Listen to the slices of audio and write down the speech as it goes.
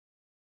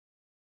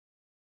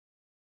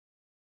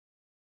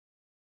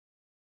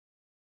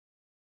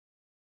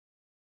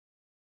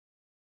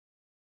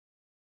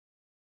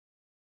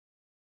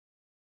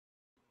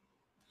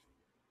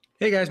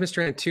Hey guys,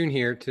 Mr. Antoon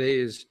here. Today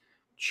is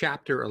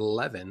Chapter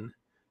 11,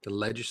 the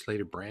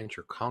Legislative Branch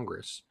or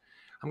Congress.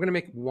 I'm going to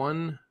make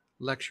one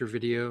lecture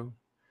video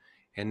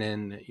and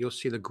then you'll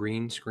see the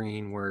green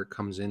screen where it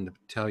comes in to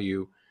tell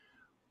you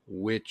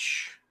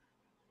which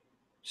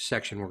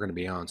section we're going to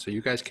be on. So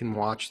you guys can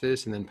watch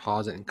this and then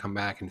pause it and come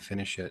back and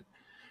finish it.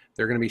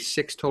 There are going to be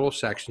 6 total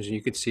sections, and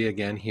you can see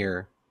again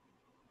here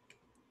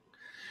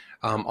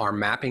our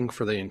mapping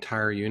for the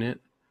entire unit.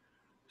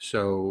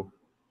 So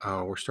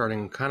we're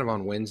starting kind of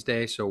on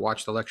Wednesday, so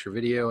watch the lecture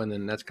video, and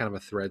then that's kind of a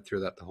thread through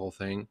the whole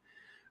thing.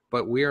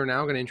 But we are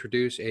now going to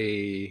introduce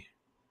a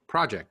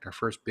project, our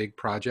first big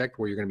project,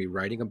 where you're going to be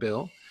writing a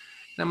bill. And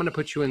I'm going to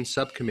put you in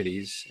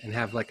subcommittees and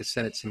have like a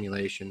Senate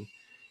simulation.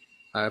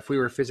 If we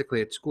were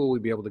physically at school,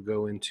 we'd be able to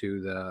go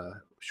into the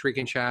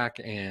Shuriken Shack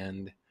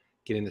and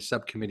get into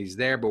subcommittees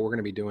there, but we're going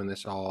to be doing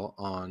this all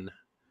on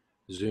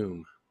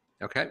Zoom.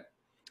 Okay?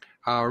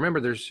 Remember,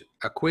 there's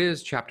a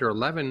quiz, Chapter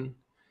 11,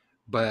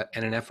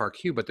 and an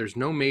FRQ, but there's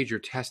no major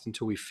test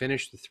until we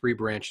finish the 3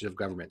 branches of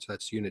government. So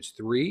that's units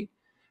 3,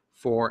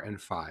 4,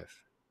 and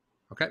 5.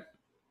 Okay?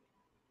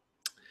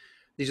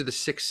 These are the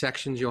 6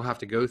 sections you'll have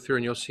to go through,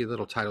 and you'll see a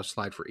little title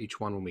slide for each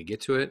one when we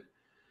get to it.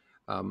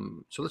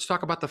 So let's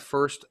talk about the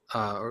first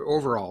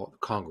overall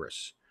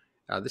Congress.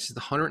 This is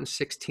the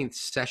 116th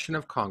session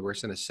of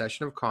Congress, and a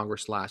session of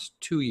Congress lasts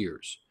 2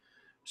 years.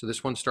 So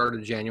this one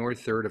started January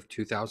 3rd of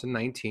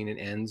 2019 and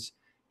ends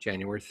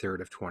January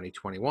 3rd of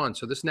 2021.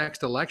 So this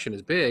next election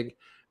is big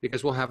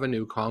because we'll have a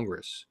new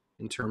Congress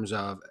in terms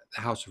of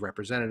the House of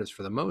Representatives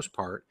for the most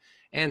part,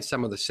 and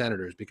some of the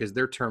senators, because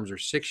their terms are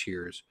 6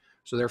 years.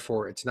 So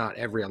therefore, it's not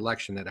every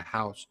election that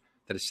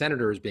a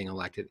senator is being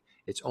elected.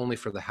 It's only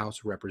for the House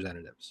of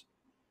Representatives.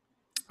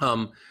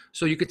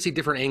 So you could see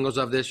different angles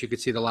of this. You could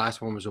see the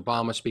last one was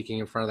Obama speaking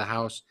in front of the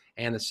House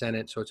and the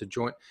Senate. So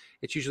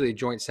it's usually a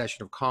joint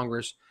session of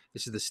Congress.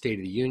 This is the State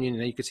of the Union.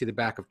 And then you can see the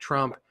back of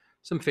Trump,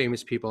 some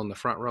famous people in the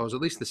front rows,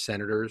 at least the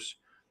senators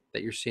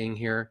that you're seeing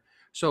here.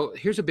 So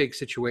here's a big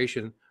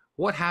situation.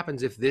 What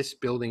happens if this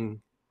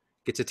building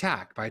gets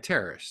attacked by a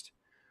terrorist?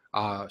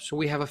 So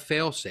we have a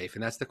fail-safe,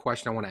 and that's the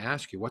question I want to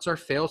ask you. What's our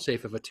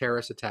fail-safe if a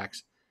terrorist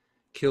attacks,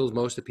 kills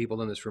most of the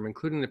people in this room,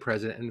 including the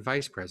president and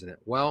vice president?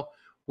 Well,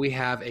 we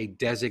have a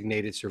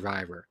designated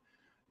survivor.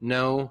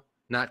 No,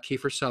 not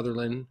Kiefer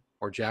Sutherland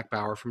or Jack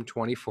Bauer from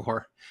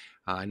 24.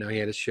 I know he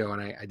had a show,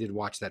 and I did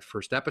watch that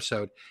first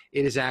episode.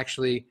 It is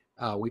actually,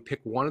 we pick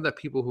one of the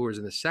people who was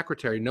in the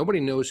secretary. Nobody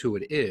knows who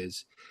it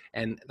is.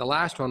 And the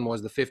last one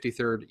was the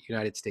 53rd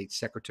United States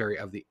Secretary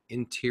of the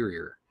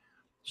Interior.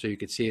 So you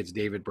could see it's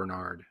David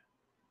Bernhardt.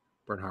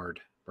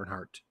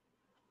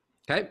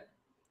 Okay?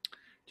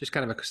 Just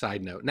kind of a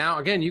side note. Now,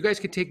 again, you guys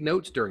can take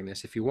notes during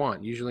this if you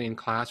want. Usually in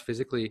class,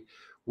 physically,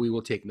 we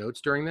will take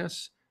notes during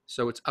this.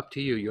 So it's up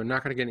to you. You're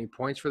not going to get any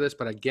points for this,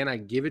 but again, I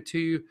give it to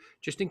you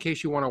just in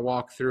case you want to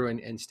walk through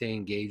and stay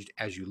engaged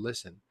as you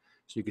listen.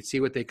 So you can see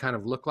what they kind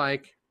of look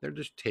like. They're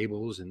just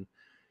tables, and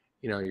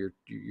you're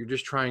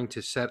just trying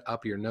to set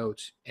up your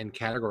notes and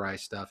categorize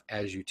stuff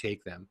as you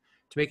take them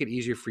to make it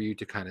easier for you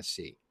to kind of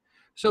see.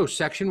 So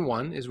section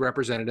 1 is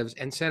representatives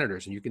and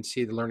senators, and you can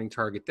see the learning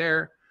target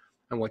there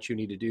and what you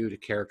need to do to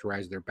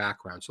characterize their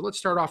background. So let's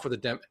start off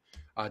with the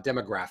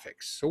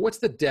demographics. So what's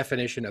the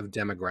definition of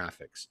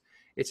demographics?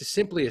 It's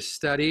simply a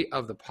study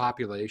of the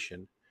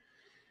population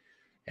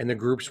and the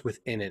groups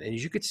within it. And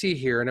as you could see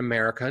here in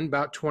America, in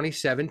about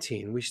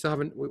 2017,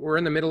 we're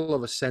in the middle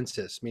of a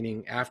census,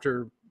 meaning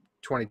after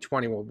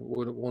 2020,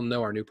 we'll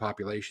know our new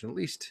population, at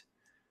least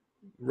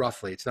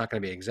roughly. It's not going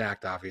to be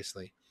exact,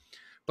 obviously.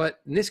 But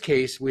in this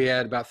case, we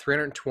had about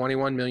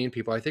 321 million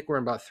people. I think we're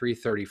in about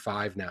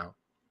 335 now.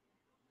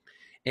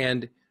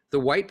 And the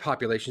white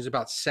population is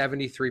about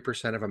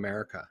 73% of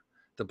America.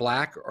 The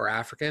black or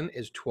African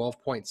is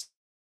 12 points.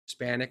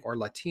 Hispanic or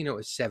Latino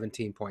is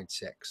 17.6.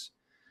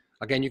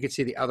 Again, you can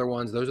see the other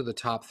ones. Those are the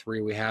top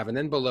 3 we have. And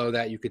then below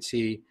that, you could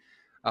see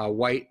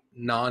white,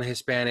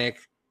 non-Hispanic,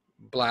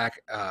 black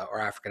or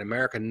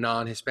African-American,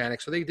 non-Hispanic.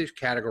 So they just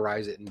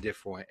categorize it in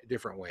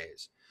different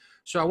ways.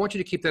 So I want you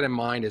to keep that in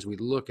mind as we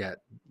look at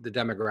the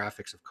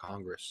demographics of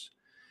Congress.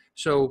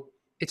 So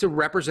it's a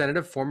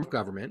representative form of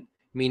government,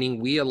 meaning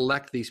we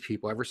elect these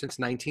people. Ever since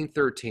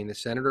 1913, the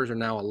senators are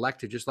now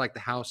elected just like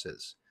the House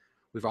is.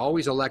 We've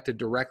always elected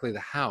directly the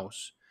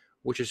House,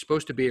 which is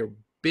supposed to be a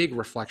big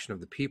reflection of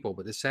the people,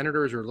 but the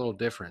senators are a little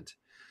different.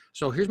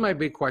 So here's my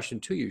big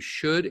question to you.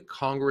 Should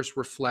Congress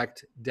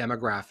reflect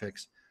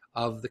demographics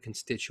of the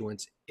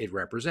constituents it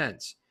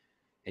represents?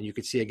 And you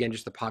could see, again,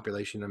 just the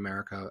population in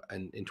America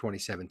in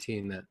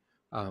 2017, that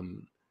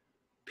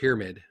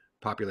pyramid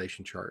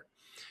population chart.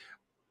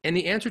 And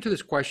the answer to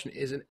this question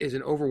is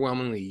an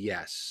overwhelmingly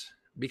yes,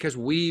 because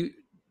we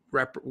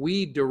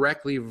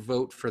directly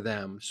vote for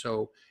them.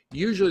 So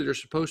usually they're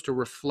supposed to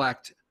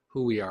reflect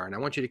who we are. And I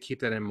want you to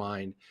keep that in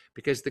mind,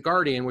 because The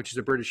Guardian, which is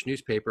a British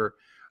newspaper,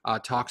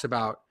 talks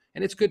about,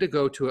 and it's good to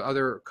go to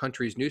other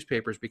countries'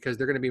 newspapers because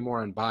they're going to be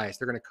more unbiased.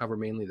 They're going to cover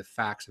mainly the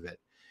facts of it.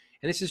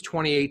 And this is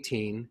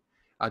 2018.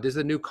 Does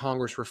the new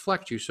Congress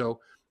reflect you? So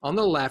On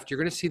the left, you're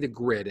going to see the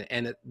grid,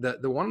 and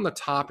the one on the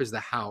top is the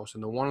House,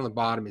 and the one on the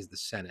bottom is the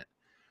Senate.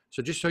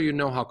 So just so you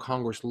know how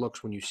Congress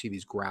looks when you see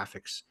these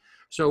graphics.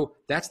 So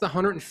that's the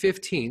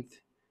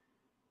 115th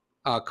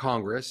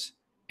Congress,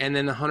 and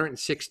then the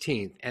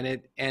 116th,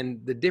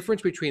 and the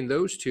difference between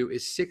those two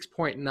is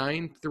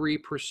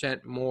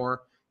 6.93%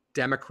 more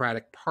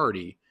Democratic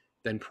Party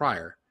than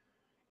prior,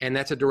 and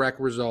that's a direct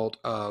result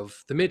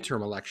of the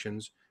midterm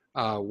elections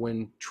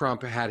when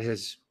Trump had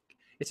his.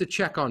 It's a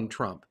check on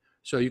Trump.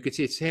 So you can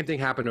see the same thing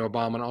happened to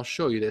Obama, and I'll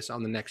show you this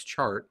on the next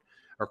chart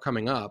or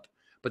coming up.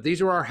 But these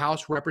are our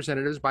House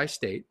representatives by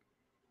state.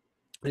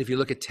 And if you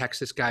look at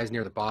Texas, guys,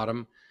 near the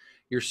bottom,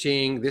 you're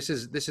seeing this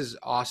is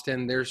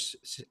Austin. There's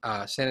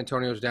San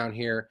Antonio's down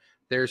here.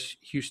 There's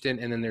Houston,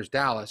 and then there's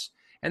Dallas.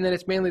 And then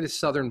it's mainly the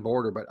southern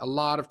border, but a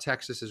lot of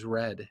Texas is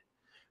red.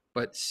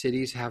 But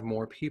cities have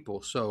more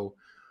people. So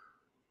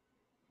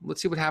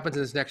let's see what happens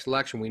in this next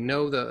election. We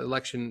know the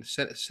election,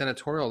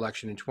 senatorial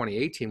election in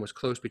 2018 was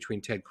close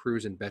between Ted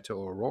Cruz and Beto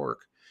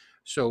O'Rourke.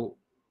 So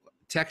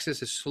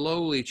Texas is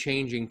slowly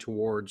changing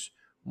towards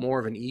more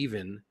of an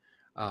even.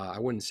 I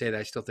wouldn't say that.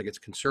 I still think it's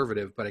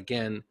conservative, but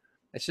again,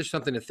 it's just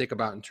something to think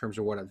about in terms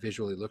of what it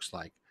visually looks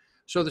like.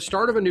 So the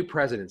start of a new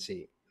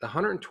presidency, the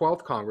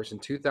 112th Congress in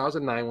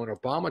 2009, when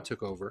Obama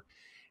took over,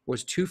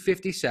 was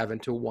 257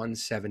 to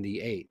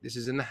 178. This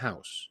is in the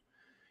House.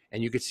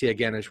 And you could see,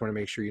 again, I just want to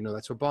make sure you know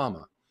that's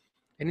Obama.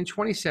 And in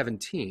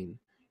 2017,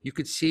 you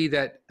could see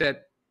that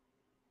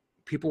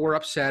people were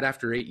upset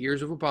after 8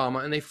 years of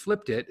Obama, and they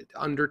flipped it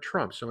under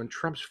Trump. So in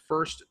Trump's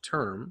first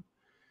term,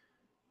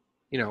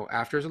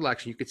 after his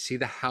election, you could see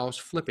the House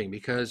flipping,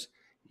 because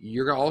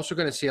you're also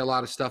going to see a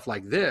lot of stuff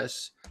like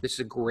this. This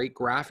is a great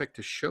graphic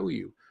to show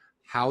you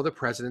how the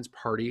president's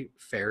party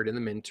fared in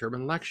the midterm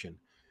election.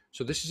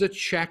 So this is a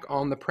check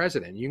on the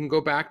president. You can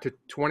go back to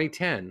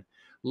 2010.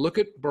 Look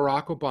at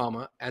Barack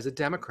Obama as a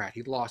Democrat.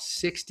 He lost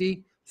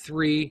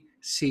 63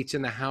 seats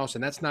in the House,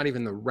 and that's not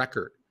even the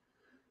record.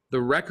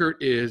 The record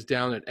is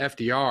down at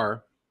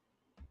FDR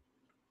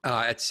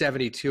at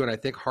 72, and I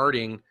think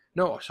Harding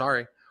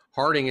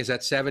is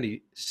at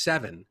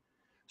 77.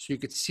 So you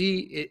could see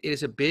it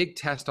is a big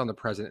test on the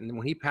president. And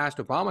when he passed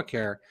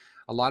Obamacare,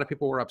 a lot of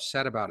people were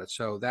upset about it.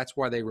 So that's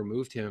why they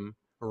removed him,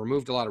 or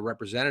removed a lot of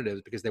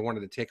representatives, because they wanted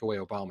to take away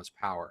Obama's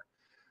power.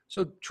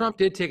 So Trump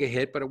did take a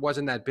hit, but it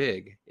wasn't that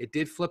big. It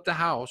did flip the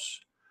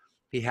House.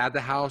 He had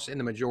the House in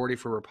the majority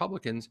for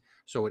Republicans.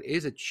 So it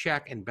is a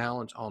check and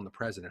balance on the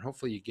president.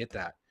 Hopefully you get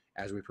that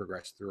as we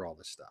progress through all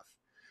this stuff.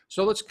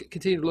 So let's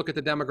continue to look at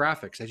the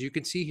demographics. As you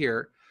can see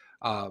here,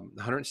 the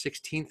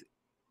 116th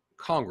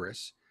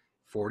Congress,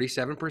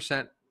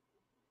 47%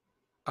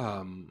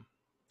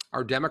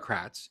 are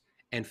Democrats,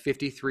 and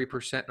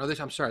 53%. No,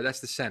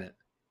 that's the Senate.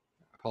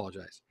 I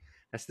apologize.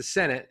 That's the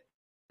Senate.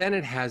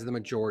 Senate has the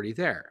majority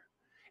there.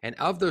 And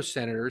of those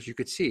senators, you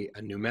could see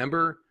a new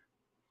member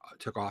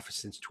took office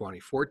since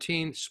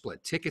 2014,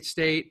 split ticket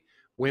state,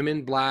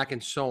 women, black,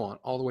 and so on,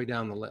 all the way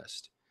down the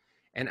list.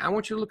 And I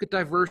want you to look at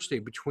diversity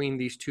between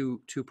these two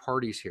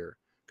parties here,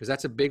 because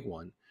that's a big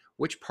one.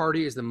 Which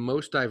party is the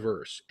most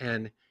diverse?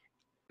 And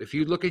if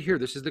you look at here,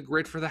 this is the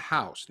grid for the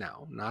House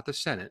now, not the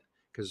Senate,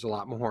 because it's a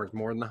lot more. It's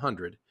more than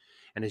 100.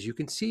 And as you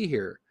can see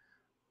here,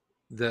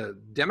 the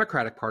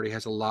Democratic Party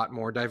has a lot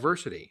more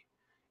diversity.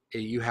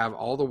 You have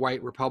all the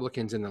white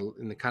Republicans in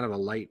the kind of a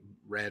light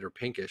red or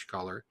pinkish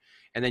color,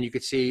 and then you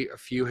could see a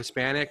few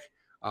Hispanic,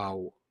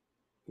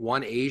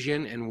 one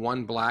Asian, and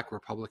one black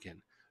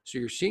Republican. So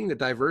you're seeing the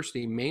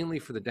diversity mainly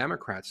for the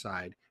Democrat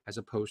side as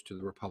opposed to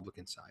the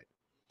Republican side.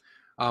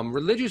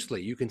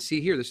 Religiously, you can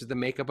see here, this is the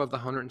makeup of the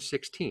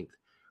 116th.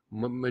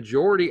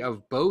 Majority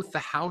of both the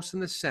House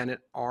and the Senate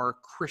are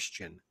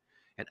Christian.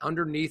 And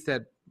underneath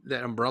that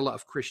umbrella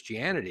of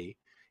Christianity,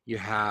 you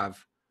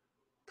have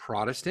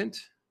Protestant,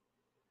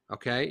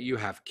 okay? You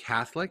have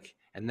Catholic,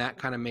 and that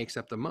kind of makes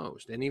up the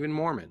most, and even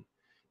Mormon.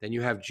 Then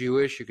you have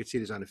Jewish. You can see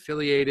there's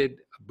unaffiliated,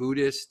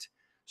 Buddhist.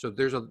 So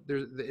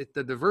the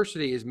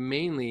diversity is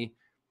mainly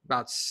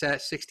about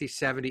 60,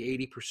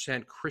 70,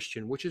 80%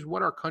 Christian, which is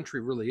what our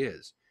country really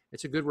is.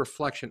 It's a good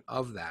reflection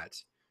of that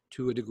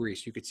to a degree.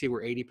 So you could see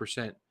we're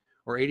 80%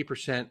 or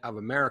 80% of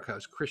America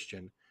is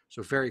Christian.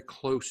 So very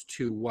close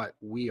to what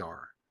we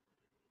are.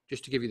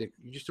 Just to give you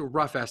just a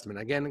rough estimate.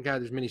 Again,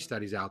 guys, there's many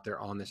studies out there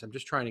on this. I'm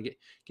just trying to get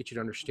you to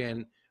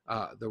understand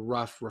the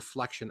rough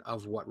reflection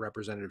of what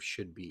representatives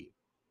should be.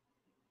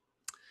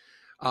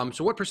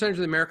 So what percentage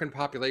of the American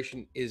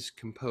population is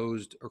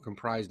composed or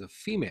comprised of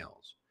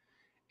females?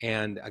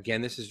 And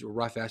again, this is a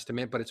rough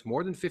estimate, but it's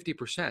more than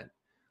 50%.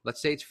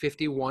 Let's say it's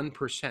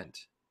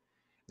 51%,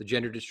 the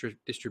gender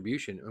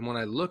distribution. And when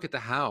I look at the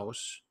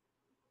House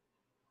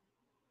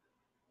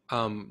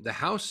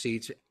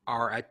seats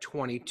are at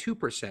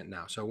 22%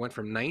 now. So it went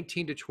from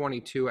 19 to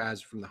 22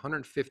 as from the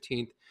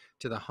 115th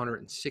to the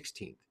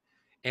 116th.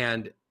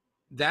 And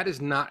that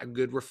is not a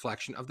good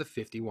reflection of the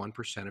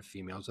 51% of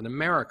females in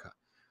America.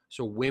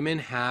 So women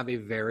have a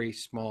very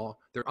small,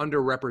 they're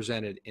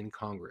underrepresented in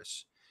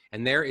Congress.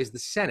 And there is the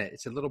Senate.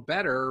 It's a little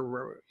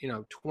better,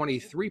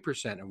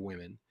 23% of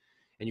women.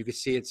 and you can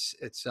see it's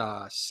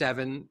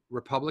 7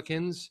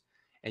 Republicans,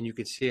 and you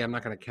can see, I'm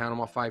not going to count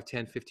them all, 5,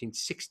 10, 15,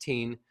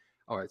 16.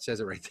 Oh, it says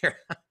it right there.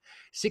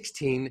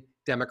 16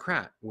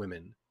 Democrat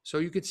women. So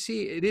you could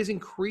see it is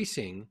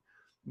increasing,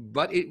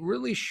 but it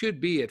really should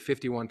be at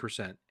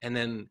 51%, and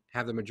then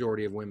have the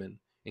majority of women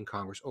in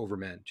Congress over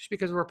men, just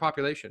because of our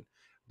population.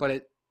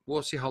 But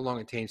we'll see how long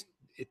it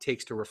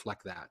takes to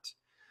reflect that.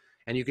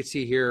 And you can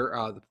see here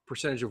the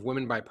percentage of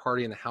women by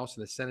party in the House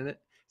and the Senate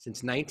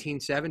since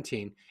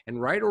 1917,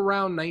 and right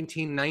around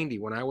 1990,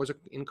 when I was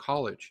in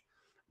college,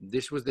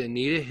 this was the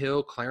Anita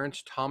Hill,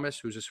 Clarence Thomas,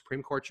 who's a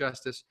Supreme Court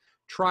justice,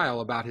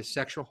 trial about his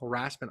sexual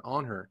harassment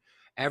on her.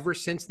 Ever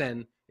since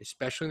then,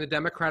 especially in the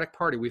Democratic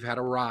Party, we've had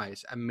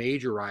a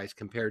major rise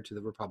compared to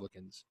the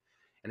Republicans.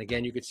 And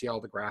again, you can see all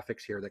the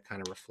graphics here that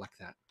kind of reflect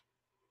that.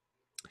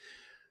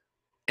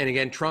 And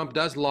again, Trump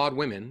does laud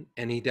women,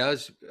 and he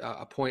does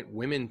appoint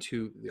women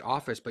to the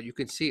office, but you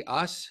can see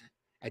us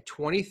at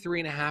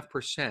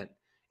 23.5%, and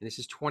this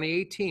is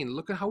 2018.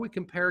 Look at how we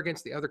compare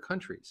against the other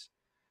countries.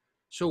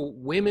 So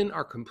women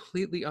are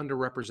completely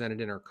underrepresented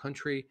in our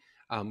country.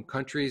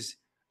 Countries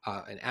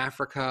in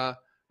Africa,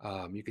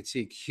 you could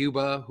see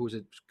Cuba, who's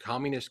a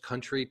communist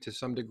country to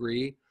some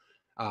degree.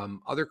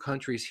 Other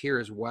countries here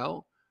as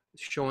well,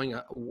 showing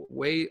a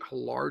way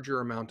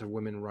larger amount of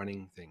women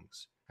running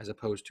things as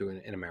opposed to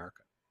in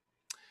America.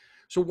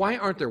 So why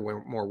aren't there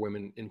more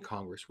women in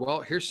Congress?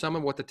 Well, here's some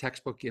of what the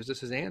textbook gives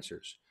us as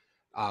answers.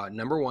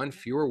 Number one,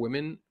 fewer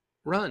women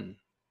run.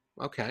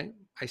 Okay,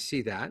 I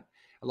see that.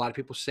 A lot of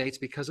people say it's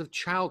because of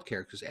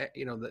childcare, because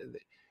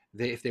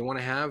if they want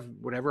to have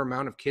whatever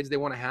amount of kids they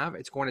want to have,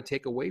 it's going to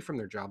take away from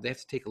their job. They have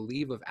to take a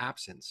leave of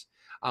absence.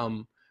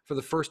 For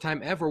the first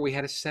time ever, we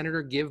had a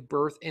senator give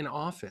birth in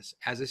office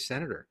as a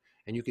senator.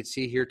 And you could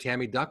see here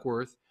Tammy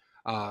Duckworth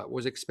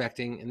was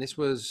expecting, and this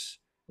was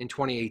in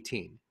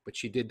 2018, but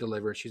she did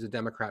deliver. She's a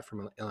Democrat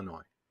from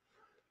Illinois.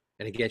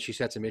 And again, she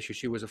set some issues.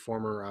 She was a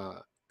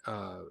former,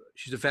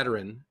 she's a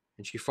veteran,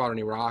 and she fought in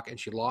Iraq, and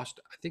I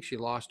think she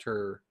lost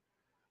her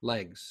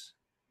legs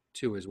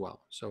too as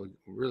well. So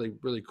really,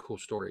 really cool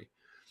story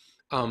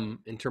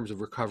in terms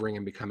of recovering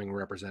and becoming a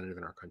representative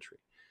in our country.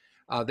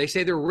 They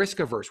say they're risk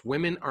averse.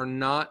 Women are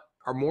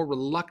more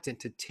reluctant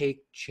to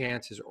take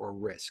chances or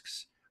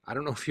risks. I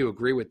don't know if you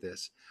agree with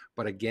this,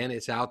 but again,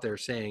 it's out there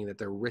saying that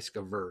they're risk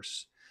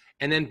averse.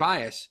 And then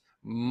bias,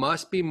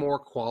 must be more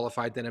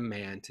qualified than a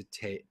man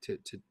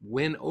to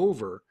win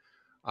over,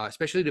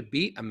 especially to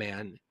beat a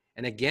man.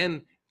 And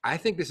again, I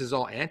think this is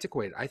all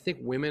antiquated. I think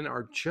women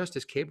are just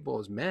as capable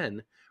as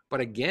men. But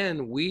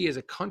again, we as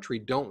a country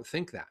don't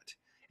think that.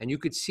 And you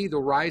could see the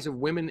rise of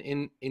women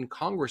in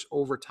Congress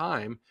over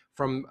time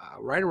from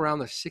right around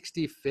the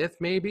 65th,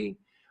 maybe,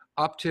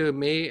 up to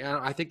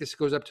I think this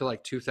goes up to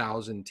like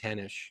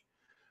 2010-ish.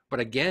 But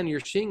again, you're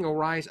seeing a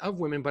rise of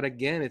women, but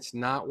again, it's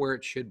not where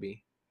it should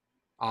be,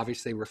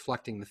 obviously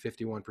reflecting the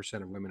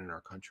 51% of women in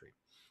our country.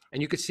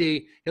 And you could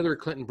see Hillary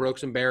Clinton broke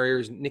some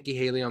barriers, Nikki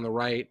Haley on the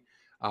right.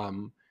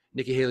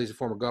 Nikki Haley is a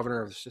former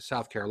governor of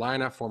South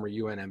Carolina, former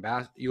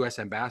U.S.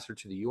 ambassador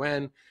to the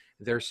UN.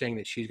 They're saying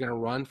that she's going to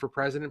run for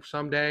president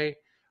someday.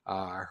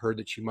 I heard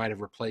that she might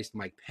have replaced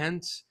Mike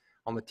Pence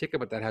on the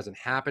ticket, but that hasn't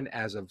happened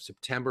as of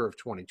September of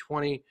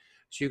 2020.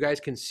 So you guys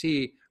can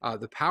see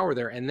the power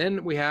there. And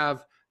then we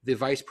have the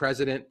vice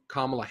president,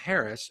 Kamala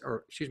Harris,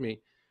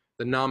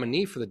 the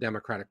nominee for the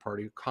Democratic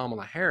Party,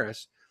 Kamala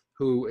Harris,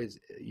 who is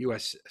a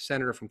U.S.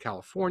 Senator from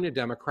California,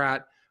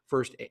 Democrat.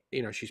 First,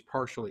 she's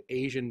partially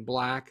Asian,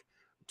 Black,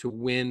 to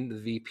win the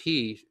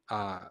VP,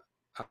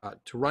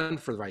 to run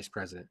for the vice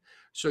president.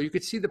 So you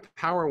could see the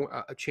power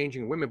of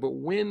changing women. But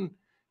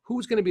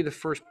who's going to be the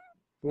first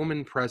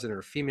woman president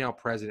or female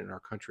president in our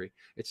country?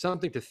 It's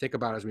something to think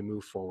about as we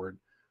move forward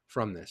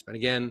from this. But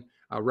again,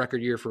 a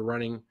record year for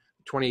running,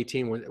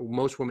 2018, when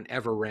most women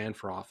ever ran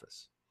for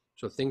office.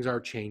 So things are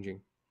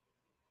changing.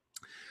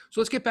 So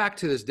let's get back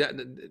to this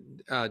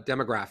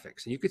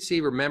demographics. And you could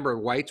see, remember,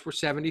 whites were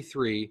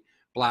 73,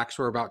 blacks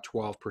were about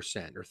 12%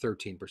 or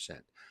 13%.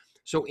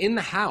 So in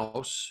the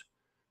House,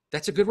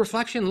 that's a good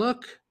reflection.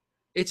 Look,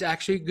 it's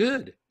actually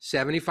good.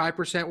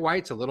 75%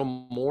 whites, a little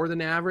more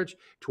than average,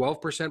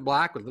 12%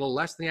 black, a little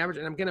less than the average.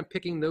 And I'm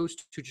picking those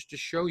two just to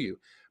show you.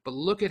 But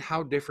look at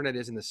how different it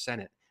is in the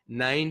Senate.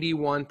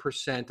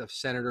 91% of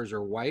senators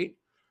are white,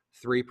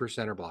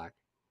 3% are black.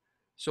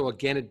 So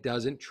again, it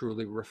doesn't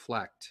truly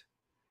reflect.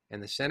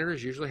 And the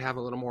senators usually have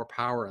a little more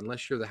power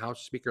unless you're the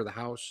House Speaker of the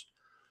House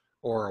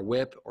or a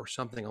whip or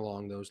something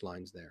along those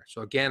lines there.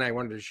 So again, I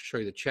wanted to show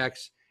you the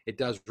checks. It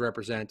does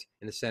represent.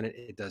 In the Senate,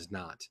 it does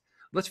not.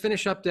 Let's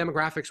finish up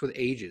demographics with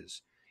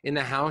ages. In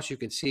the House, you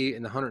can see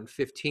in the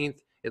 115th,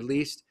 at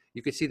least,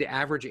 you can see the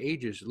average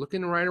ages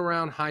looking right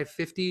around high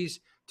 50s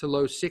to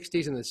low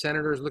 60s, and the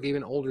senators look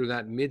even older than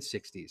that, mid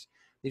 60s.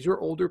 These are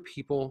older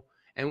people.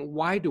 And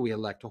why do we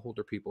elect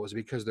older people? Is it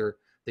because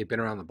they've been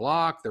around the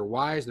block, they're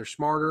wise, they're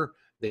smarter,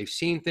 they've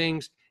seen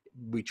things,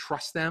 we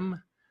trust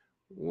them?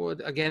 Well,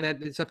 again,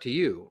 it's up to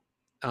you.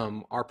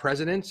 Our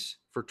presidents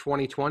for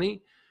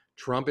 2020,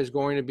 Trump is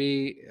going to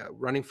be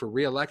running for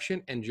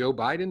re-election, and Joe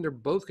Biden, they're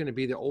both going to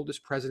be the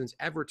oldest presidents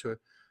ever to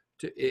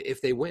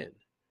if they win.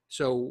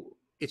 So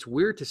it's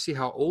weird to see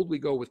how old we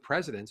go with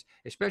presidents,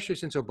 especially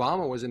since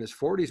Obama was in his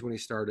 40s when he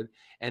started,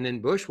 and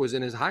then Bush was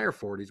in his higher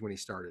 40s when he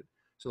started.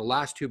 So the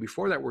last two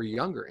before that were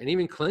younger. And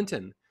even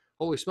Clinton,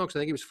 holy smokes, I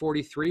think he was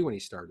 43 when he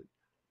started.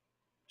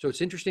 So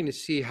it's interesting to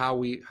see how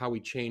we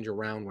change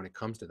around when it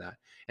comes to that.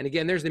 And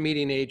again, there's the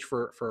median age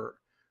for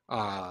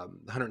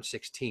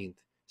 116th,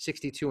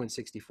 62 and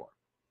 64.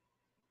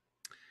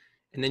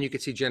 And then you can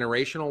see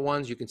generational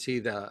ones. You can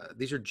see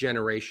these are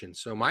generations.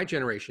 So my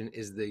generation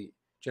is the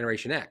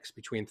Generation X,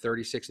 between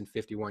 36 and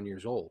 51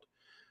 years old.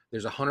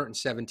 There's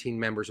 117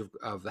 members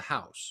of the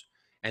House.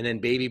 And then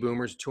baby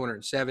boomers,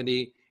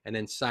 270, and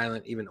then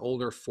silent, even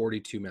older,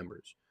 42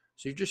 members.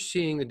 So you're just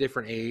seeing the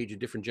different age and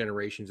different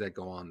generations that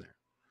go on there.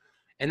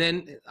 And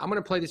then I'm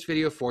going to play this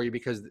video for you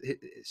because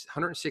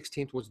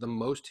 116th was the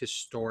most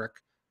historic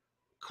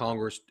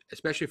Congress,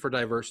 especially for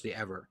diversity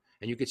ever.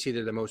 And you can see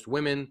they're the most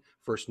women,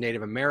 first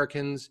Native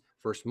Americans,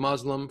 first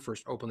Muslim,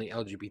 first openly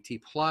LGBT+,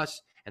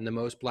 and the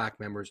most black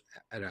members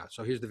at out.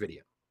 So here's the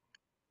video.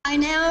 I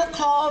now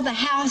call the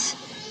House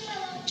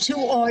to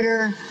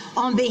order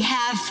on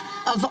behalf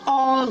of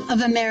all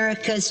of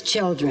America's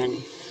children.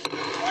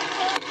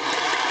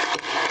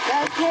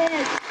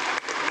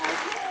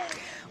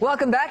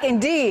 Welcome back.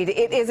 Indeed,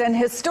 it is an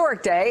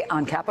historic day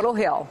on Capitol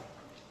Hill.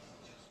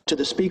 To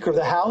the Speaker of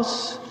the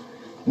House,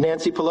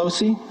 Nancy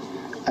Pelosi,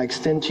 I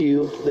extend to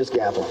you this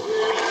gavel.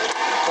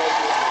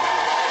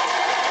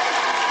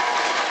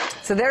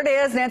 So there it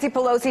is. Nancy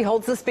Pelosi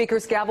holds the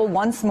Speaker's gavel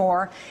once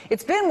more.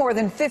 It's been more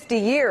than 50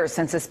 years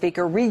since the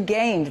Speaker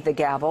regained the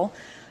gavel.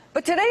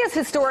 But today is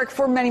historic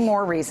for many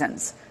more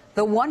reasons.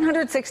 The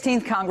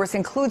 116th Congress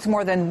includes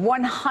more than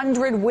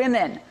 100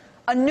 women,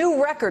 a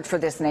new record for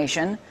this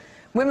nation.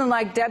 Women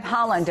like Deb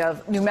Haaland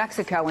of New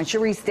Mexico and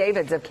Sharice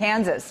Davids of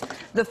Kansas,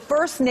 the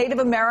first Native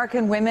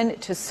American women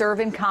to serve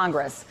in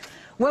Congress.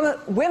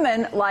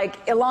 Women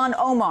like Ilhan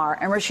Omar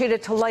and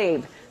Rashida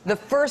Tlaib, the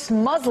first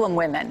Muslim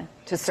women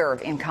to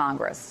serve in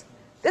Congress.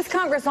 This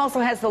Congress also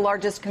has the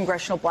largest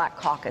congressional black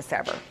caucus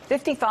ever,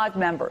 55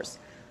 members.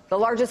 The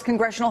largest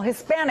congressional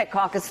Hispanic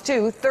caucus,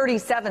 too,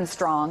 37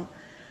 strong.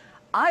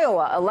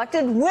 Iowa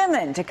elected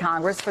women to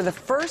Congress for the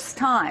first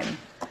time.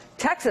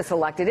 Texas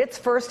elected its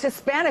first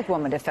Hispanic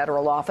woman to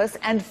federal office,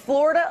 and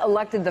Florida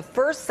elected the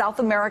first South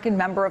American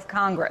member of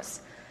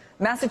Congress.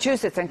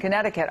 Massachusetts and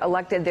Connecticut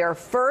elected their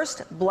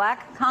first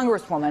black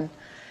congresswoman,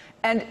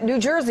 and New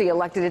Jersey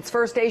elected its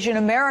first Asian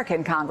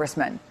American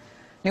congressman.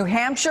 New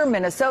Hampshire,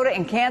 Minnesota,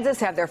 and Kansas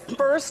have their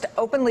first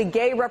openly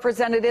gay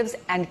representatives,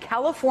 and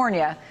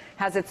California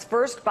has its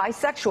first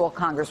bisexual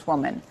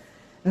congresswoman.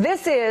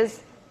 This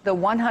is the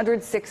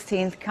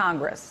 116th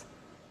Congress,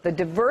 the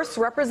diverse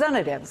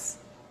representatives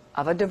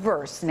of a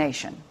diverse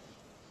nation.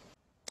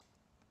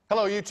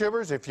 Hello,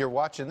 YouTubers. If you're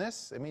watching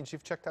this, it means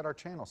you've checked out our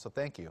channel, so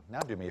thank you. Now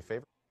do me a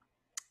favor.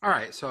 All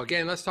right, so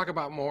again, let's talk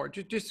about more,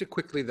 just to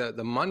quickly,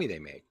 the money they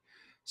make.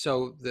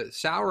 So the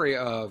salary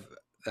of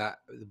the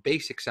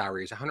basic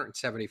salary is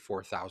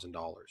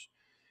 $174,000.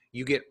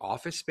 You get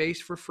office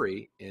space for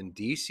free in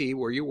DC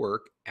where you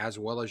work, as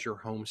well as your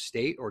home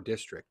state or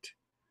district,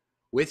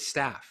 with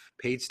staff,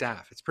 paid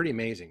staff. It's pretty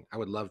amazing. I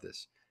would love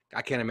this.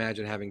 I can't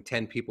imagine having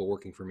 10 people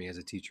working for me as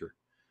a teacher.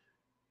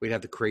 We'd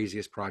have the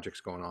craziest projects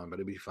going on, but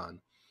it'd be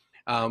fun.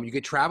 You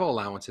get travel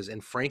allowances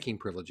and franking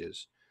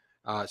privileges.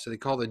 So they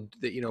call the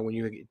when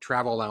you get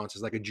travel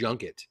allowances like a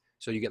junket.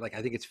 So you get like,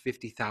 I think it's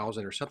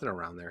 50,000 or something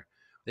around there.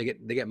 They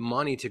get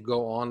money to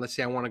go on. Let's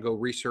say I want to go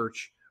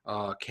research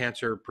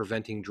cancer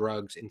preventing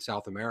drugs in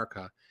South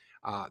America.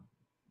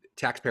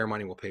 Taxpayer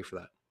money will pay for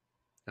that.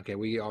 Okay,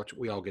 we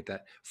all get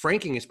that.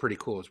 Franking is pretty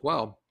cool as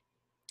well.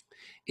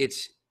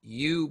 It's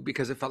you,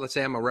 because if let's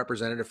say I'm a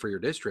representative for your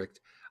district,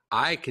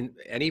 I can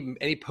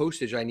any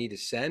postage I need to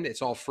send,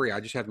 it's all free.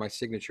 I just have my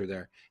signature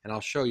there, and I'll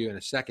show you in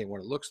a second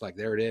what it looks like.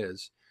 There it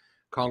is,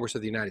 Congress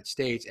of the United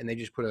States, and they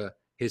just put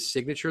his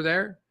signature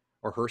there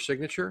or her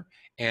signature,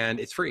 and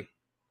it's free.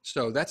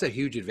 So that's a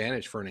huge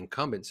advantage for an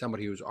incumbent,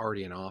 somebody who's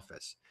already in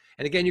office.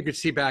 And again, you can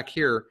see back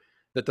here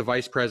that the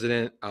vice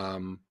president,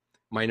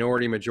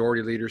 minority,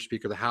 majority leader,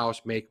 Speaker of the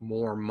House make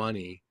more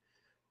money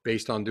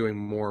based on doing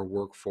more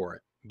work for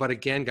it. But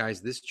again, guys,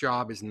 this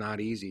job is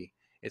not easy.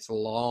 It's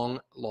long,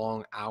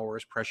 long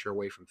hours, pressure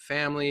away from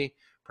family,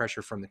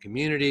 pressure from the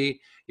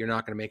community. You're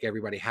not going to make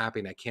everybody happy,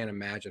 and I can't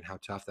imagine how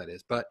tough that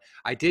is. But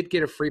I did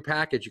get a free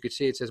package. You could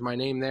see it says my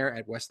name there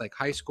at Westlake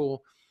High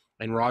School.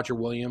 And Roger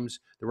Williams,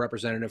 the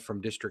representative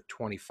from District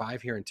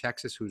 25 here in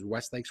Texas, who's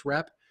Westlake's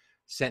rep,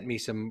 sent me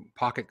some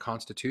pocket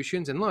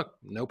constitutions. And look,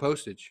 no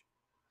postage.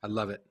 I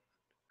love it.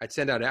 I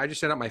just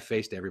send out my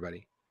face to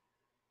everybody.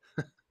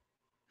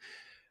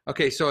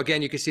 Okay, so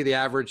again, you can see the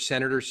average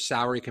senator's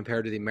salary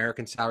compared to the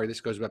American salary. This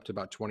goes up to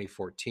about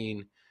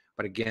 2014.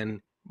 But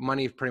again,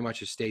 money pretty much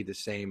has stayed the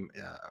same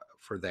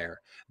for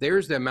there.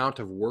 There's the amount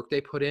of work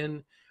they put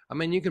in. I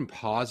mean, you can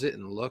pause it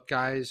and look,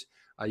 guys.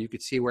 You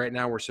could see right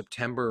now we're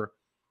September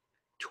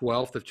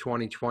 12th of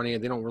 2020,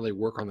 and they don't really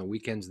work on the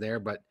weekends there,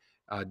 but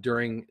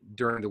during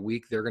the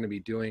week. They're going to be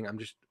doing.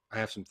 I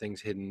have some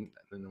things hidden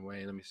in the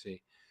way. Let me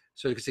see.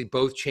 So you can see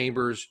both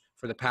chambers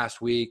for the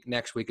past week.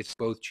 Next week, it's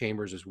both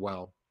chambers as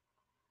well,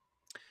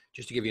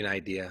 just to give you an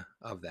idea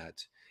of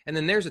that. And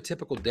then there's a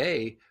typical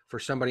day for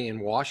somebody in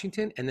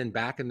Washington and then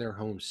back in their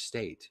home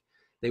state.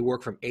 They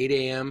work from 8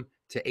 a.m.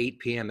 to 8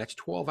 p.m. That's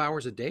 12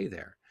 hours a day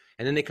there.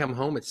 And then they come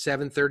home at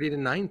 7:30 to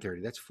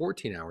 9:30. That's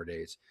 14-hour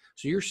days.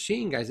 So you're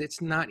seeing, guys,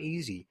 it's not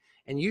easy.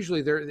 And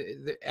usually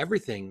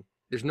everything,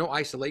 there's no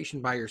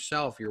isolation by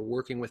yourself. You're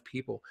working with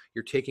people.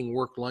 You're taking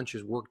work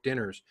lunches, work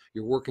dinners.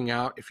 You're working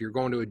out. If you're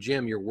going to a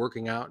gym, you're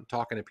working out and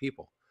talking to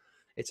people.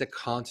 It's a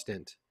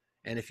constant.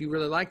 And if you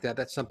really like that,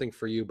 that's something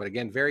for you. But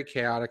again, very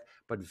chaotic,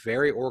 but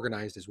very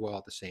organized as well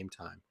at the same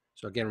time.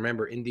 So again,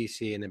 remember, in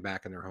DC and then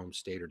back in their home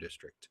state or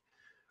district.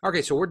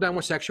 Okay, so we're done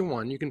with section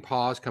 1. You can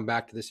pause, come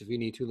back to this if you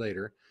need to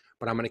later,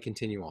 but I'm going to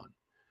continue on.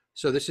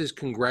 So this is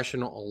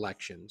congressional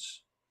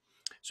elections.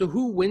 So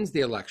who wins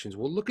the elections?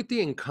 Well, look at the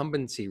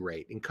incumbency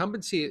rate. An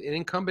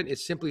incumbent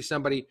is simply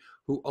somebody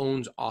who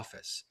owns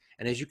office.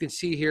 And as you can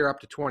see here, up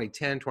to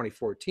 2010,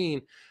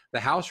 2014, the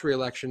House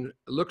reelection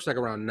looks like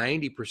around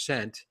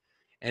 90%.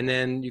 And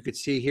then you could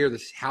see here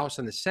the House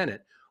and the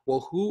Senate.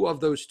 Well, who of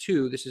those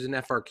two, this is an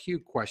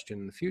FRQ question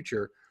in the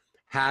future,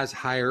 has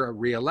higher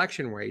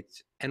reelection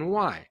rates and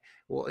why?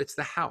 Well, it's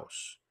the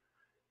House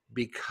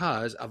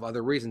because of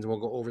other reasons. We'll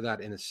go over that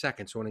in a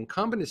second. So an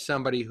incumbent is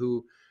somebody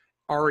who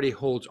already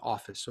holds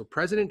office. So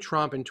President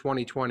Trump in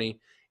 2020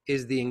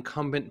 is the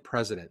incumbent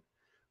president.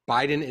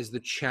 Biden is the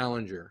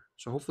challenger.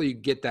 So hopefully you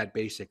get that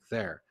basic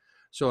there.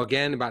 So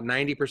again, about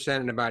 90%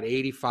 and about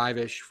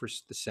 85-ish for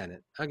the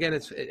Senate. Again,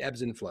 it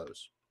ebbs and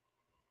flows,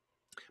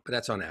 but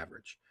that's on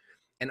average.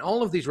 And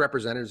all of these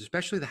representatives,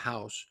 especially the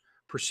House,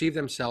 perceive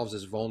themselves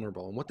as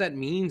vulnerable. And what that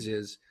means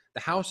is the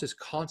House is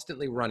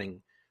constantly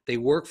running. They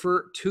work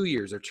for 2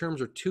 years. Their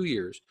terms are 2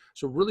 years.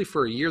 So really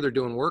for a year, they're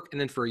doing work, and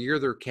then for a year,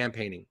 they're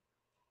campaigning.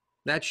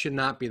 That should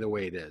not be the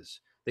way it is.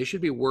 They should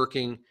be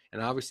working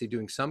and obviously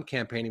doing some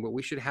campaigning, but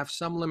we should have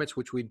some limits,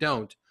 which we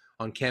don't,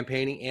 on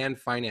campaigning and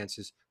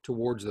finances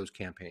towards those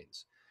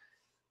campaigns.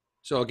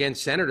 So again,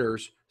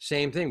 senators,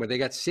 same thing, but they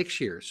got 6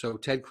 years. So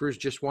Ted Cruz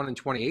just won in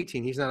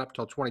 2018. He's not up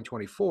till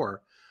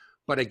 2024.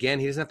 But again,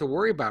 he doesn't have to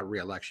worry about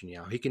re-election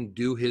now. He can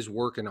do his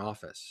work in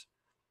office,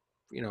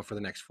 for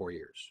the next 4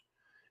 years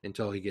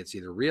until he gets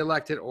either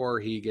reelected or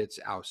he gets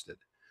ousted.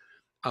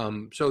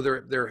 So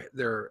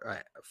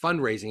they're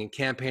fundraising and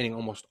campaigning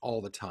almost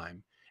all the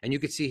time. And you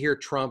can see here,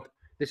 Trump,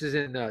 this is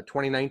in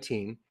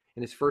 2019.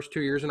 In his first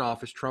 2 years in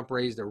office, Trump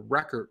raised a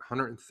record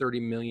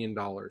 $130 million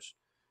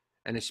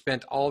and has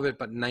spent all of it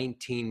but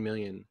 $19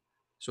 million.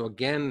 So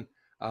again,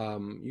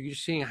 you're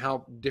seeing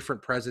how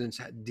different presidents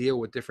deal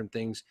with different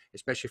things,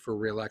 especially for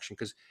re-election.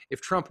 Because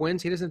if Trump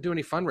wins, he doesn't do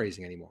any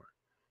fundraising anymore.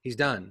 He's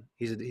done.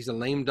 He's a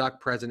lame duck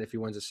president if he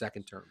wins a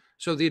second term.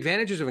 So the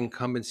advantages of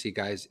incumbency,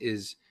 guys,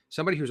 is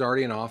somebody who's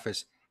already in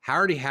office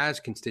already has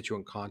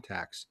constituent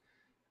contacts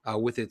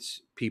with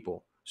its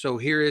people. So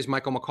here is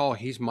Michael McCaul.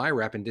 He's my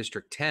rep in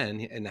District 10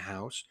 in the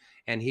House,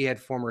 and he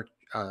had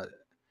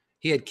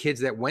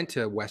kids that went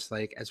to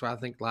Westlake, as well, I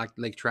think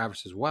Lake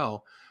Travis as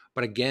well.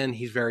 But again,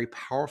 he's very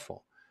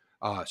powerful.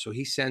 So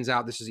he sends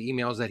out, this is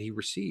emails that he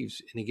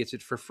receives, and he gets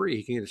it for free.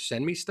 He can either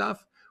send me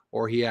stuff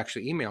or he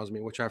actually emails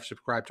me, which I've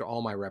subscribed to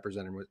all my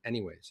representatives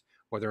anyways,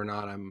 whether or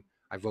not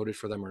I voted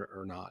for them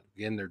or not.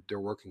 Again, they're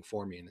working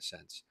for me in a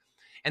sense.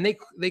 And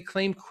they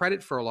claim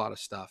credit for a lot of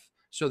stuff.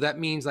 So that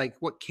means like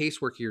what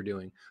casework you're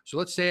doing. So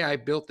let's say I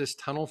built this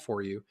tunnel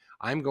for you.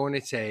 I'm going to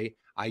say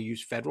I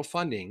use federal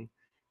funding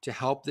to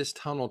help this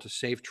tunnel to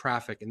save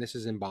traffic. And this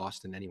is in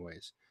Boston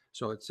anyways.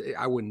 So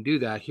I wouldn't do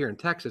that here in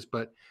Texas,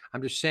 but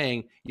I'm just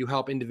saying you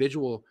help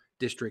individual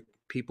district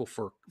people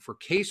for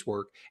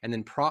casework, and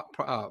then pork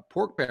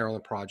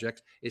barreling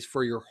projects is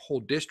for your whole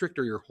district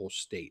or your whole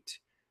state.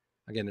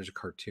 Again, there's a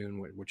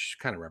cartoon which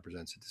kind of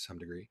represents it to some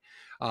degree.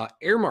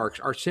 Earmarks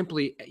are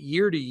simply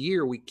year to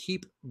year. We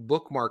keep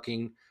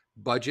bookmarking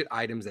budget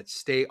items that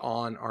stay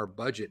on our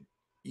budget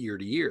year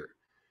to year.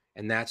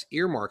 And that's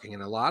earmarking.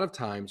 And a lot of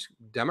times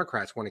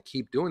Democrats want to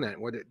keep doing that.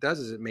 And what it does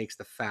is it makes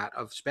the fat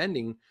of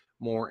spending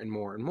more and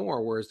more and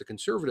more, whereas the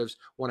conservatives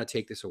want to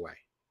take this away.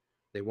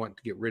 They want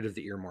to get rid of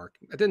the earmark.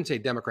 I didn't say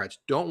Democrats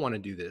don't want to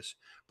do this,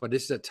 but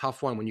this is a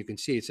tough one when you can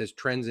see it says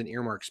trends in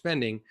earmark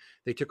spending.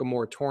 They took a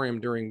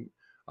moratorium during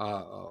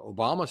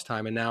Obama's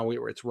time, and now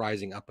it's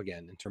rising up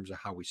again in terms of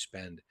how we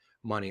spend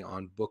money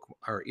on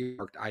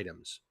earmarked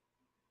items.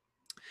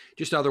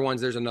 Just other ones.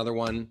 There's another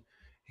one.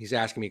 He's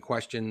asking me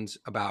questions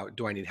about,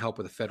 do I need help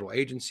with a federal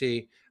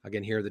agency?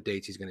 Again, here are the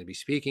dates he's going to be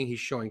speaking. He's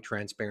showing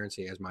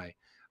transparency as my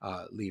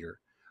leader.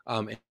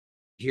 And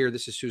here,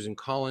 this is Susan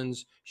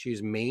Collins.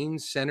 She's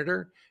Maine's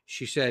senator.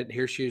 She said,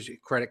 here she is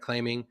credit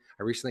claiming,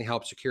 I recently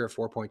helped secure a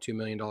 $4.2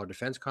 million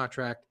defense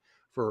contract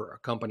for a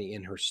company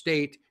in her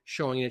state,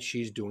 showing that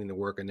she's doing the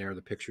work. And there are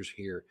the pictures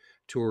here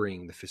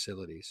touring the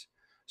facilities.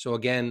 So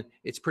again,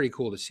 it's pretty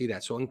cool to see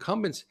that. So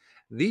incumbents,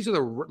 these are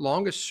the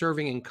longest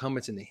serving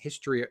incumbents in the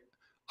history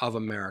of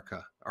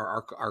America,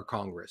 our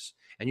Congress.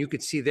 And you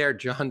could see there,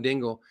 John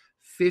Dingell,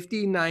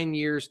 59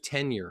 years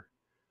tenure.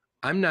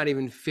 I'm not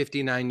even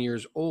 59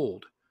 years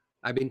old.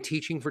 I've been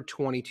teaching for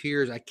 22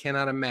 years. I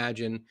cannot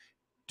imagine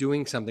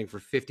doing something for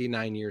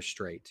 59 years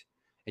straight.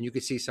 And you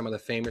can see some of the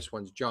famous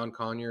ones, John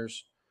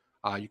Conyers.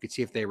 You could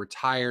see if they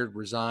retired,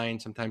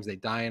 resigned. Sometimes they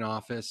die in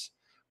office.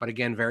 But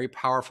again, very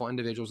powerful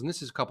individuals. And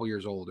this is a couple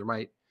years old. There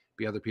might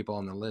be other people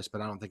on the list,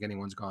 but I don't think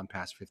anyone's gone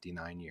past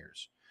 59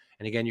 years.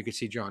 And again, you can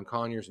see John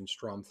Conyers and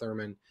Strom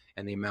Thurmond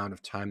and the amount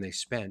of time they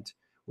spent,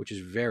 which is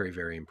very,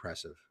 very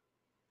impressive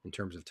in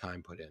terms of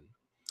time put in.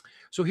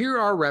 So here are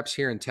our reps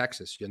here in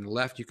Texas. On the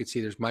left, you can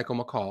see there's Michael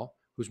McCall,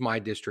 who's my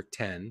District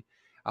 10.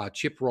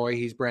 Chip Roy,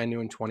 he's brand new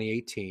in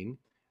 2018.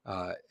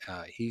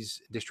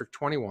 He's District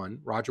 21.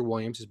 Roger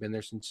Williams has been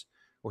there since,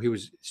 well, he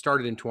was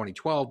started in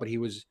 2012, but he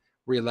was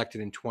reelected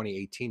in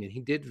 2018, and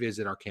he did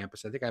visit our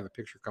campus. I think I have a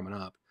picture coming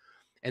up.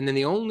 And then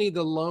the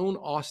lone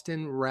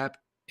Austin rep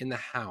in the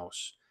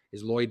House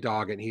is Lloyd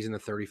Doggett. He's in the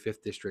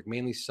 35th District,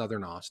 mainly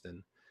Southern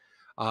Austin.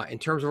 In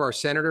terms of our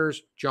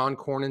senators, John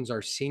Cornyn's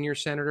our senior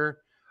senator.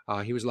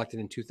 He was elected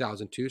in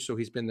 2002, so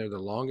he's been there the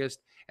longest.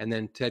 And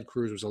then Ted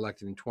Cruz was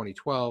elected in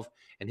 2012,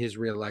 and his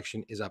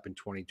reelection is up in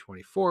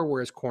 2024,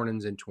 whereas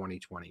Cornyn's in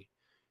 2020.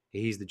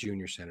 He's the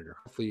junior senator.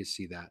 Hopefully you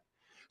see that.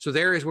 So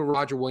there is where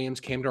Roger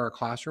Williams came to our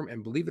classroom,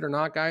 and believe it or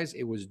not, guys,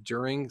 it was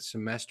during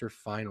semester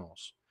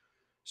finals.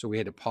 So we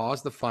had to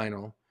pause the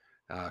final.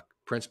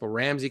 Principal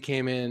Ramsey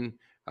came in,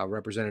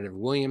 Representative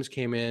Williams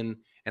came in,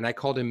 and I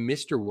called him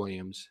Mr.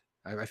 Williams.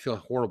 I feel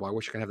horrible. I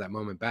wish I could have that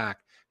moment back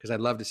because I'd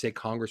love to say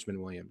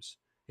Congressman Williams.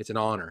 It's an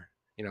honor.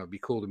 You know, it'd be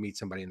cool to meet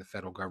somebody in the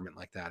federal government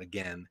like that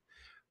again.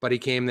 But he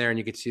came there and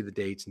you could see the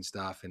dates and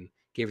stuff and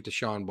gave it to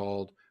Sean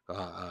Bold,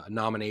 a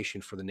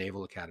nomination for the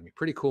Naval Academy.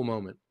 Pretty cool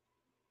moment.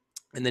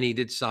 And then he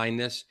did sign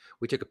this.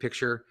 We took a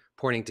picture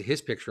pointing to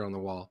his picture on the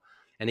wall.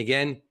 And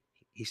again,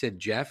 he said,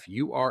 Jeff,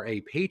 you are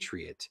a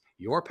patriot.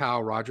 Your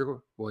pal, Roger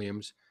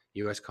Williams,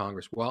 U.S.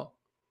 Congress. Well,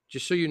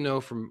 just so you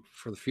know for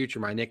the future,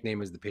 my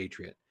nickname is the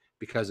Patriot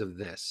because of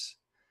this.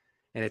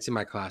 And it's in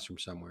my classroom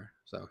somewhere.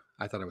 So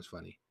I thought it was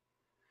funny.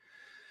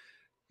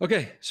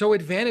 Okay, so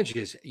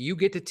advantages. You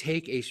get to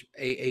take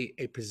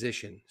a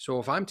position. So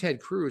if I'm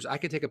Ted Cruz, I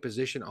could take a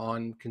position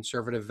on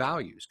conservative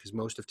values because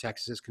most of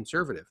Texas is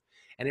conservative.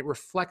 And it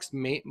reflects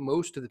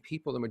most of the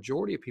people, the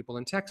majority of people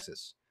in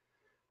Texas.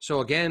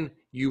 So again,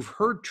 you've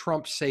heard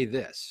Trump say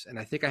this, and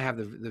I think I have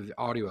the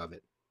audio of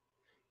it.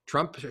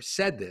 Trump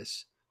said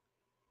this.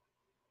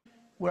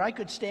 Where I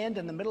could stand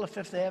in the middle of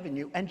Fifth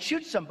Avenue and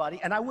shoot somebody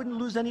and I wouldn't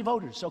lose any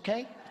voters,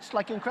 okay? It's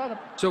like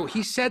incredible. So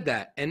he said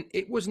that, and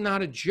it was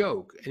not a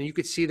joke. And you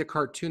could see the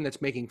cartoon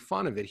that's making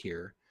fun of it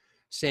here,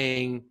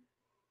 saying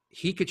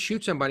he could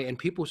shoot somebody and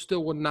people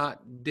still would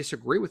not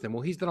disagree with him.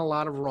 Well, he's done a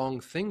lot of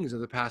wrong things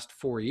in the past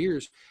 4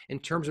 years in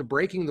terms of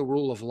breaking the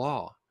rule of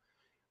law.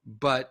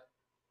 But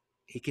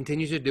he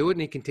continues to do it,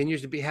 and he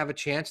continues to have a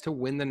chance to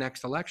win the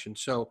next election.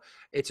 So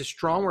it's a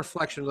strong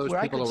reflection of those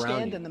people around you. Where I could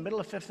stand in the middle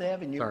of Fifth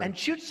Avenue and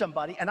shoot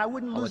somebody, and I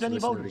wouldn't lose any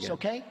voters,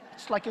 okay?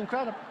 It's like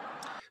incredible.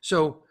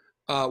 So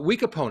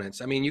weak opponents.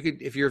 I mean, you could,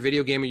 if you're a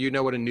video gamer, you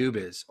know what a noob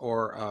is,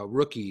 or a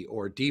rookie,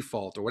 or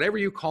default, or whatever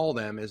you call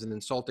them as an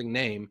insulting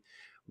name.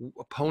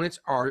 Opponents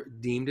are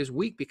deemed as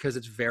weak because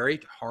it's very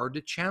hard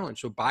to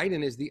challenge. So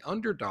Biden is the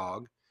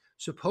underdog,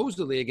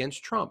 supposedly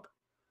against Trump.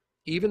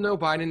 Even though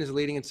Biden is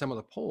leading in some of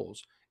the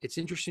polls, it's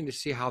interesting to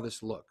see how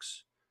this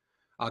looks.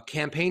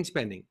 Campaign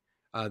spending.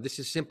 This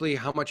is simply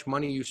how much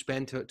money you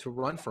spend to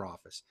run for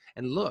office.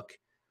 And look,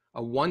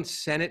 one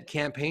Senate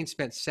campaign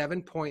spent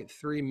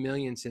 $7.3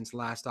 million since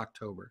last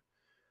October.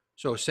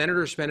 So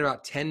senators spend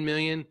about $10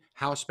 million,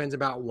 House spends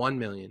about $1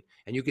 million.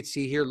 And you can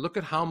see here, look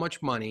at how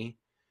much money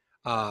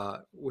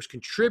was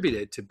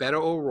contributed to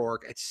Beto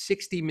O'Rourke at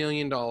 $60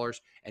 million,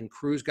 and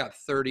Cruz got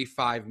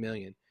 $35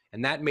 million.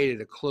 And that made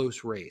it a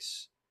close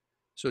race.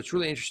 So it's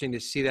really interesting to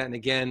see that. And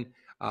again,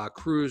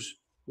 Cruz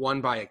won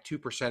by 2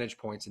 percentage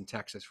points in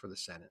Texas for the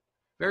Senate.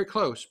 Very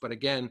close, but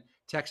again,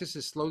 Texas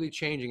is slowly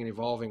changing and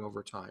evolving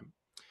over time.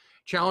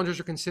 Challengers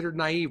are considered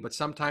naive, but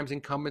sometimes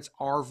incumbents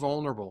are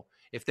vulnerable.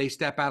 If they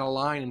step out of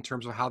line in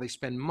terms of how they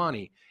spend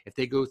money, if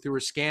they go through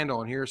a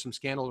scandal, and here are some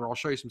scandals, or I'll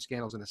show you some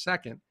scandals in a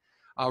second.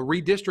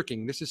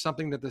 Redistricting, this is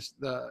something that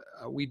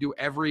we do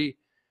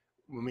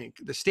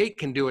the state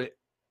can do it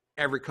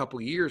every couple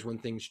of years when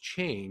things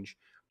change,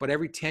 but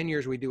every 10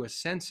 years we do a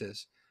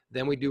census.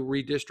 Then we do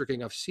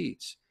redistricting of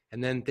seats,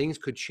 and then things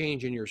could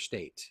change in your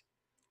state.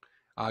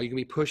 You can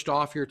be pushed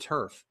off your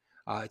turf.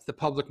 It's the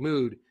public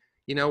mood.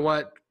 You know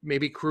what?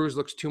 Maybe Cruz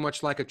looks too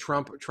much like a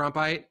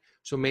Trumpite,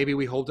 so maybe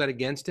we hold that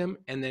against him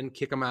and then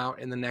kick him out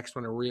in the next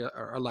one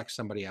or elect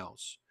somebody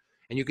else.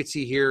 And you could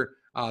see here,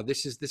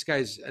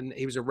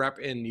 he was a rep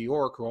in New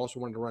York who also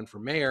wanted to run for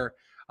mayor.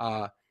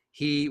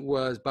 He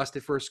was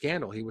busted for a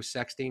scandal. He was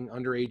sexting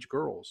underage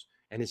girls.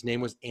 And his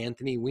name was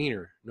Anthony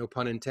Weiner, no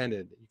pun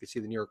intended. You can see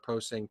the New York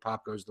Post saying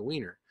 "Pop goes the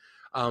Wiener."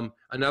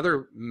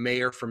 Another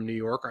mayor from New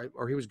York,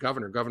 or he was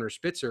Governor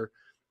Spitzer,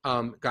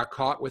 got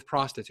caught with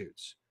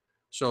prostitutes.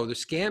 So the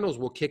scandals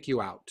will kick you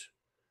out.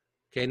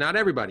 Okay, not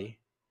everybody.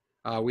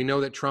 We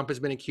know that Trump has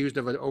been accused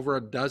of over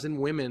a dozen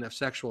women of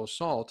sexual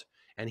assault,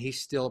 and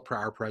he's still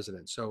our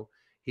president. So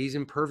he's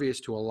impervious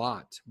to a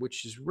lot,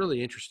 which is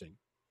really interesting.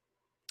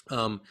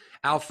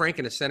 Al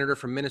Franken, a senator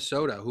from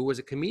Minnesota, who was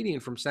a comedian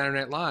from Saturday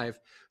Night Live,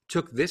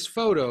 took this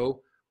photo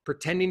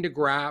pretending to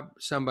grab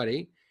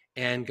somebody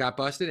and got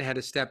busted and had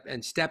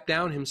to step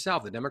down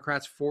himself. The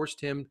Democrats forced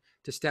him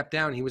to step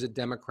down. He was a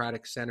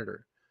Democratic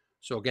senator.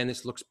 So again,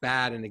 this looks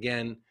bad. And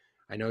again,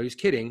 I know he's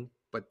kidding,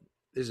 but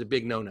this is a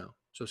big no-no.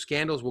 So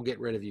scandals will get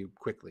rid of you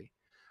quickly.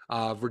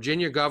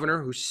 Virginia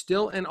governor, who's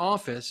still in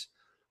office,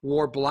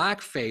 wore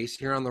blackface.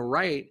 Here on the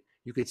right,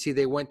 you could see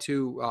they went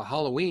to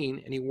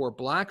Halloween and he wore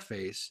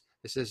blackface.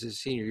 This is his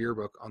senior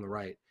yearbook on the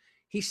right.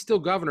 He's still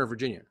governor of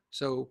Virginia.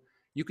 So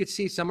you could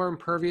see some are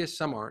impervious,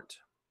 some aren't.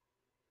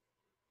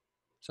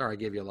 Sorry, I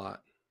gave you a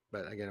lot,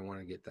 but again, I want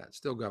to get that.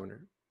 Still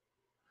governor.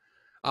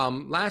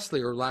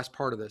 Lastly, or last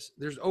part of this,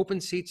 there's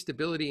open seat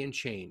stability and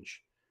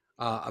change.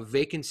 A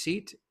vacant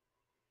seat,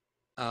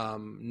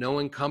 no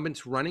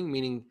incumbents running,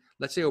 meaning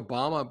let's say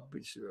Obama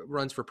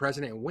runs for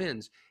president and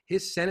wins,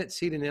 his Senate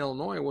seat in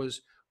Illinois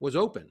was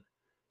open.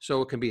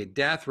 So it can be a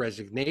death,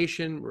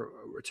 resignation,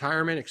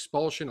 retirement,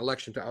 expulsion,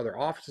 election to other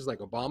offices like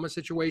Obama's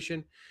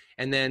situation.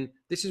 And then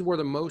this is where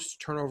the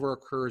most turnover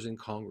occurs in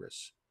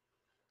Congress.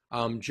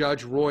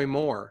 Judge Roy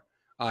Moore,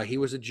 he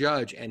was a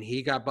judge and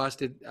he got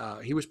busted.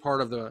 He was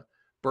part of the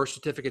birth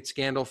certificate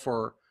scandal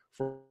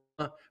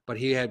but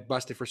he had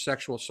busted for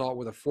sexual assault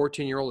with a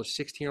 14-year-old, a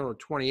 16-year-old,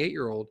 a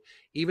 28-year-old.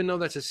 Even though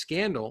that's a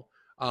scandal,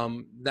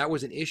 that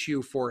was an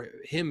issue for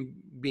him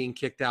being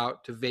kicked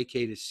out to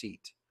vacate his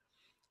seat.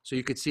 So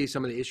you could see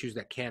some of the issues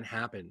that can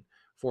happen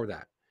for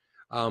that.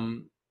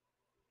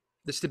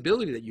 The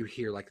stability that you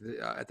hear, like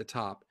at the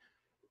top,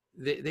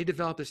 they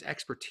developed this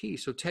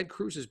expertise. So Ted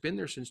Cruz has been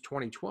there since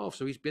 2012.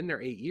 So he's been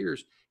there 8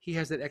 years. He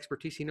has that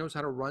expertise. He knows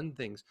how to run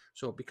things.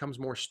 So it becomes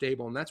more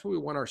stable. And that's what we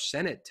want our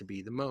Senate to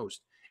be the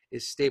most,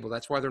 is stable.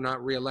 That's why they're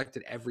not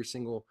reelected every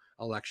single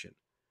election.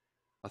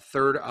 A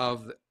third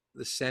of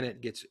the Senate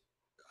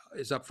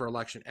is up for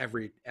election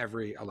every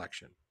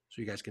election.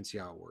 So you guys can see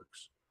how it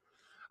works.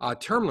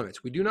 Term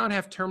limits. We do not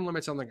have term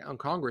limits on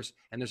Congress,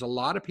 and there's a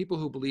lot of people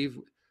who believe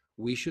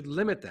we should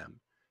limit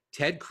them.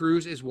 Ted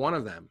Cruz is one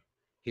of them.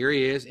 Here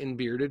he is in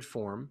bearded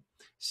form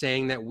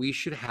saying that we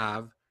should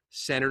have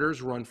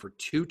senators run for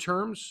 2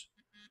 terms,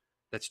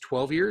 that's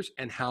 12 years,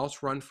 and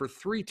House run for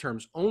 3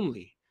 terms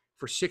only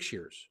for 6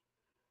 years.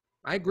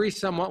 I agree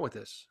somewhat with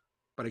this,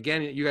 but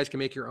again, you guys can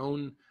make your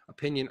own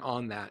opinion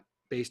on that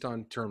based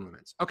on term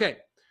limits. Okay,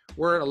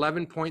 we're at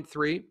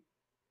 11.3.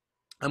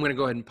 I'm going to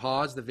go ahead and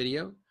pause the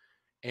video,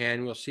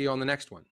 and we'll see you on the next one.